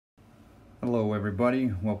Hello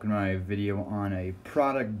everybody, welcome to my video on a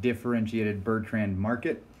product differentiated Bertrand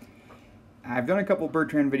market. I've done a couple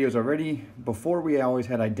Bertrand videos already. Before, we always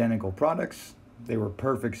had identical products. They were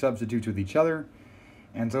perfect substitutes with each other.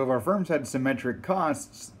 And so if our firms had symmetric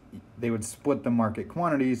costs, they would split the market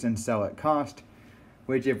quantities and sell at cost,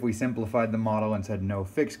 which if we simplified the model and said no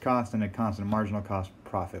fixed cost and a constant marginal cost,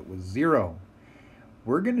 profit was zero.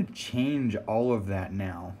 We're going to change all of that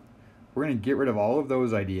now. We're going to get rid of all of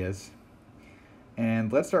those ideas.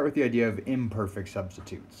 And let's start with the idea of imperfect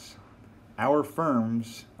substitutes. Our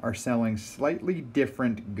firms are selling slightly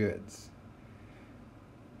different goods.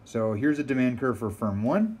 So here's a demand curve for firm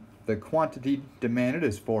 1. The quantity demanded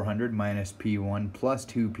is 400 minus P1 plus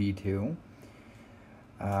 2P2.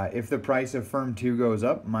 If the price of firm 2 goes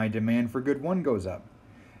up, my demand for good 1 goes up.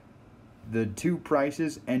 The two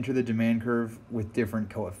prices enter the demand curve with different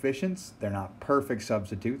coefficients. They're not perfect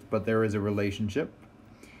substitutes, but there is a relationship.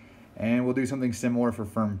 And we'll do something similar for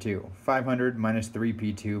firm 2. 500 minus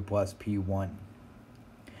 3P2 plus P1.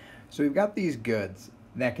 So we've got these goods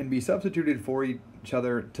that can be substituted for each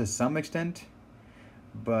other to some extent,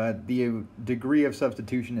 but the degree of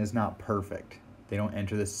substitution is not perfect. They don't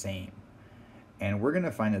enter the same. And we're going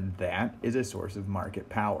to find that that is a source of market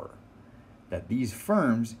power. That these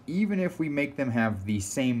firms, even if we make them have the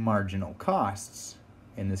same marginal costs,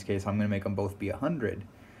 in this case I'm going to make them both be 100,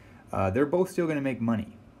 they're both still going to make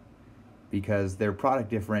money, because their product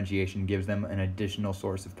differentiation gives them an additional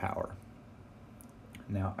source of power.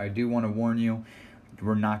 Now, I do want to warn you,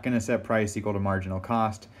 we're not going to set price equal to marginal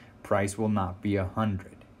cost. Price will not be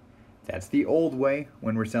 100. That's the old way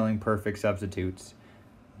when we're selling perfect substitutes.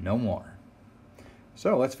 No more.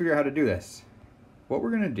 So let's figure out how to do this. What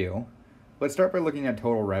we're going to do, let's start by looking at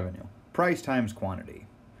total revenue. Price times quantity,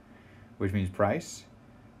 which means price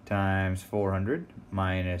times 400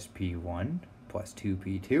 minus P1 plus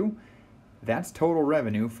 2P2. That's total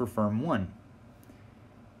revenue for firm 1.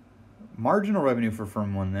 Marginal revenue for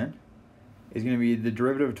firm 1 then is going to be the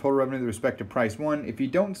derivative of total revenue with respect to price 1. If you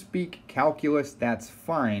don't speak calculus, that's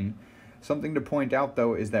fine. Something to point out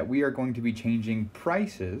though is that we are going to be changing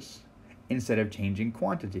prices instead of changing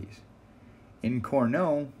quantities. In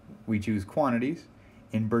Cornell, we choose quantities.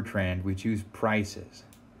 In Bertrand, we choose prices.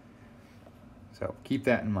 So keep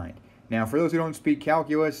that in mind. Now, for those who don't speak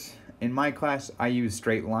calculus, in my class, I use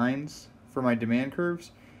straight lines for my demand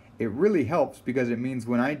curves. It really helps because it means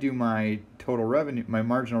when I do my total revenue, my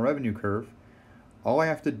marginal revenue curve, all I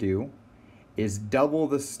have to do is double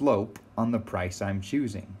the slope on the price I'm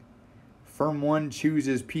choosing. Firm 1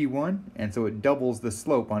 chooses P1, and so it doubles the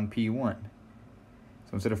slope on P1.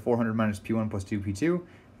 So instead of 400 minus P1 plus 2P2,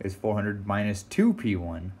 it's 400 minus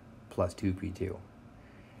 2P1 plus 2P2.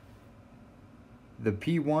 The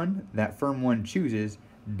P1 that firm 1 chooses,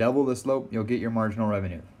 double the slope, you'll get your marginal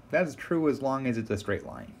revenue. That's true as long as it's a straight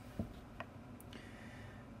line.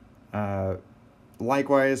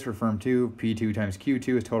 Likewise for firm 2, P2 times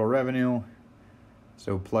Q2 is total revenue.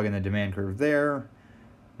 So plug in the demand curve there.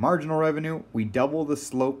 Marginal revenue, we double the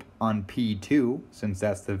slope on P2, since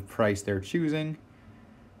that's the price they're choosing,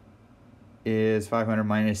 is 500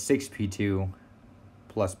 minus 6P2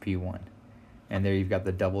 plus P1. And there you've got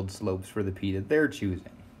the doubled slopes for the P that they're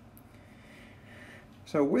choosing.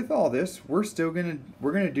 So with all this, we're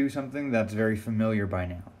gonna do something that's very familiar by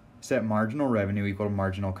now. Set marginal revenue equal to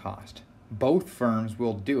marginal cost. Both firms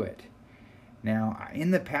will do it. Now,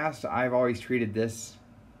 in the past, I've always treated this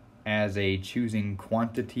as a choosing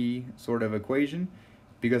quantity sort of equation,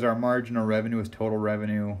 because our marginal revenue is total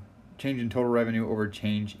revenue, change in total revenue over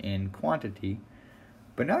change in quantity.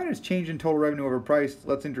 But now that it's change in total revenue over price,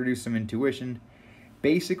 let's introduce some intuition.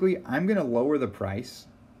 Basically, I'm gonna lower the price,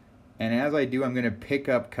 and as I do, I'm going to pick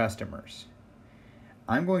up customers.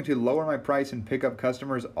 I'm going to lower my price and pick up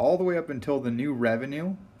customers all the way up until the new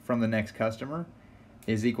revenue from the next customer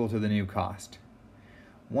is equal to the new cost.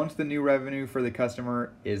 Once the new revenue for the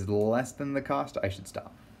customer is less than the cost, I should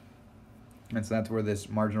stop. And so that's where this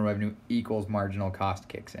marginal revenue equals marginal cost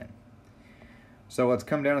kicks in. So let's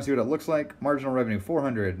come down and see what it looks like. Marginal revenue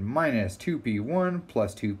 400 minus 2P1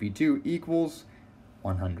 plus 2P2 equals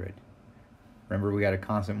 100. Remember, we got a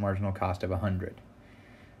constant marginal cost of 100.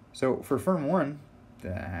 So for firm 1,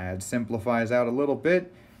 that simplifies out a little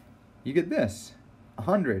bit. You get this: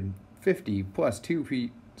 150 plus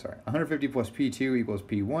P2 equals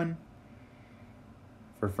P1.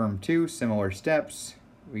 For firm 2, similar steps.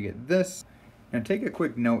 We get this. Now take a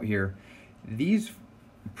quick note here. These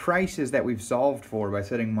prices that we've solved for by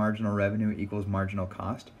setting marginal revenue equals marginal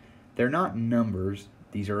cost, they're not numbers,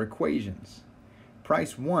 these are equations.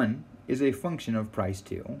 Price 1 is a function of price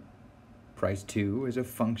 2. Price 2 is a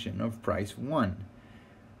function of price 1.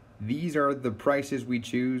 These are the prices we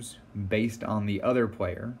choose based on the other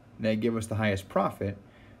player that give us the highest profit.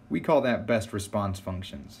 We call that best response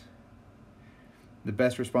functions. The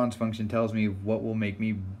best response function tells me what will make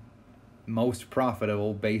me most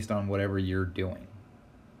profitable based on whatever you're doing.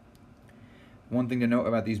 One thing to note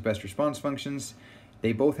about these best response functions,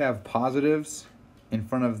 they both have positives in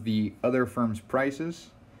front of the other firm's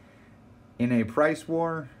prices. In a price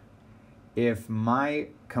war, if my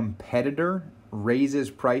competitor raises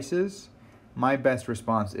prices, my best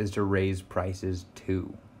response is to raise prices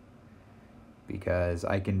too, because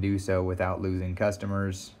I can do so without losing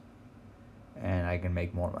customers and I can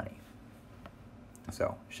make more money.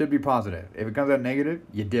 So, should be positive. If it comes out negative,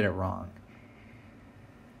 you did it wrong.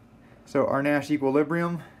 So our Nash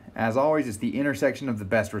equilibrium, as always, is the intersection of the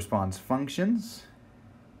best response functions.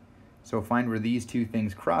 So find where these two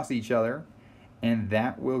things cross each other, and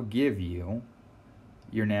that will give you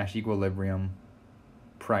your Nash equilibrium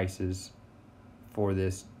prices for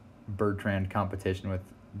this Bertrand competition with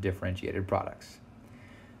differentiated products.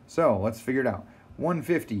 So let's figure it out.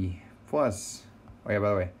 150 plus, oh yeah, by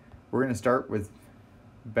the way, we're going to start with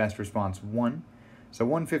best response 1. So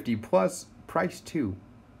 150 plus price 2.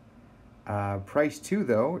 Price 2,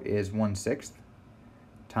 though, is 1/6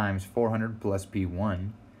 times 400 plus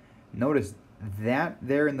P1. Notice that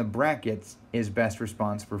there in the brackets is best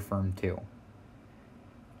response for firm 2.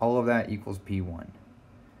 All of that equals P1.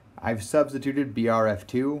 I've substituted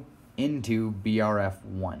BRF2 into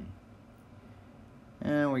BRF1.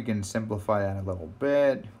 And we can simplify that a little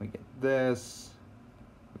bit. We get this,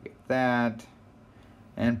 we get that,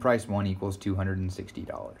 and price 1 equals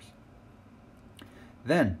 $260.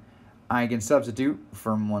 Then I can substitute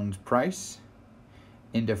firm 1's price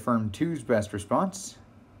into firm 2's best response.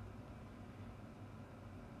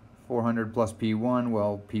 400 plus P1,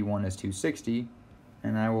 well, P1 is 260,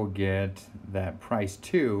 and I will get that price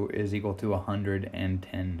 2 is equal to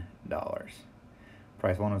 $110.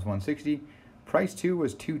 Price 1 was 160, price 2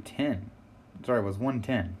 was 210. Sorry, it was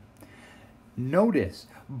 110. Notice,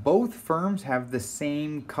 both firms have the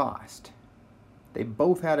same cost. They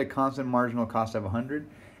both had a constant marginal cost of 100,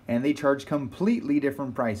 and they charge completely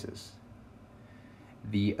different prices.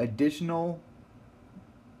 The additional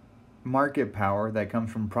market power that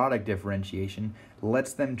comes from product differentiation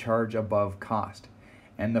lets them charge above cost.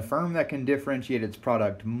 And the firm that can differentiate its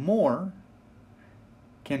product more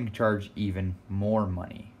can charge even more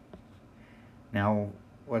money. Now,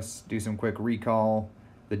 let's do some quick recall.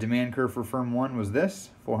 The demand curve for firm 1 was this,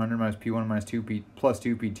 400 minus P1 minus 2P plus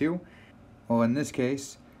 2P2. Well, in this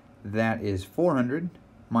case, that is 400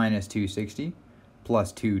 minus 260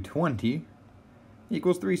 plus 220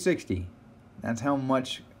 equals 360. That's how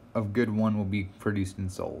much of good 1 will be produced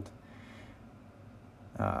and sold.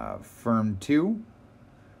 Firm 2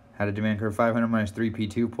 had a demand curve 500 minus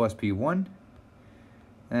 3P2 plus P1.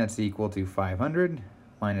 That's equal to 500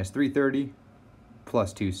 minus 330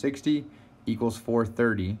 plus 260 equals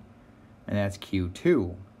 430, and that's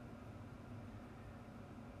Q2.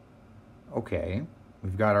 Okay,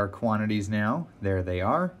 we've got our quantities now. There they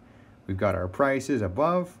are. We've got our prices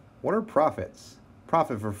above. What are profits?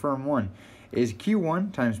 Profit for firm 1 is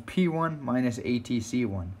Q1 times P1 minus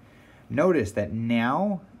ATC1. Notice that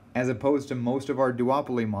now, as opposed to most of our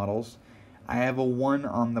duopoly models, I have a 1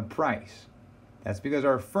 on the price. That's because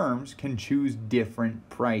our firms can choose different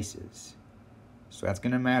prices. So that's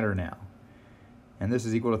going to matter now. And this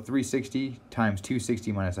is equal to 360 times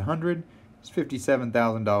 260 minus 100. It's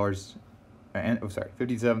 $57,000.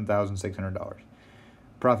 $57,600.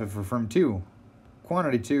 Profit for firm 2.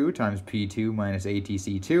 Quantity 2 times P2 minus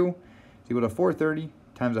ATC2 is equal to 430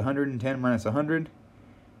 times 110 minus 100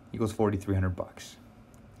 equals $4,300.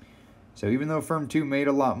 So even though firm 2 made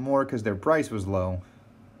a lot more because their price was low,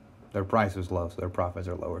 so their profits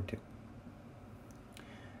are lower too.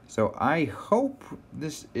 So I hope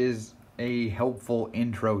this is a helpful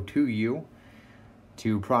intro to you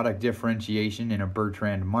to product differentiation in a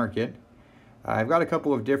Bertrand market. I've got a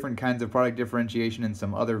couple of different kinds of product differentiation in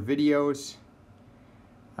some other videos,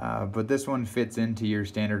 but this one fits into your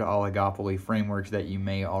standard oligopoly frameworks that you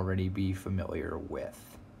may already be familiar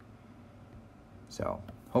with. So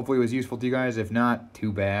hopefully it was useful to you guys. If not,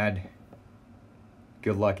 too bad.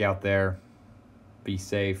 Good luck out there. Be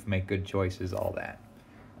safe, make good choices, all that.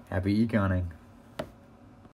 Happy econing.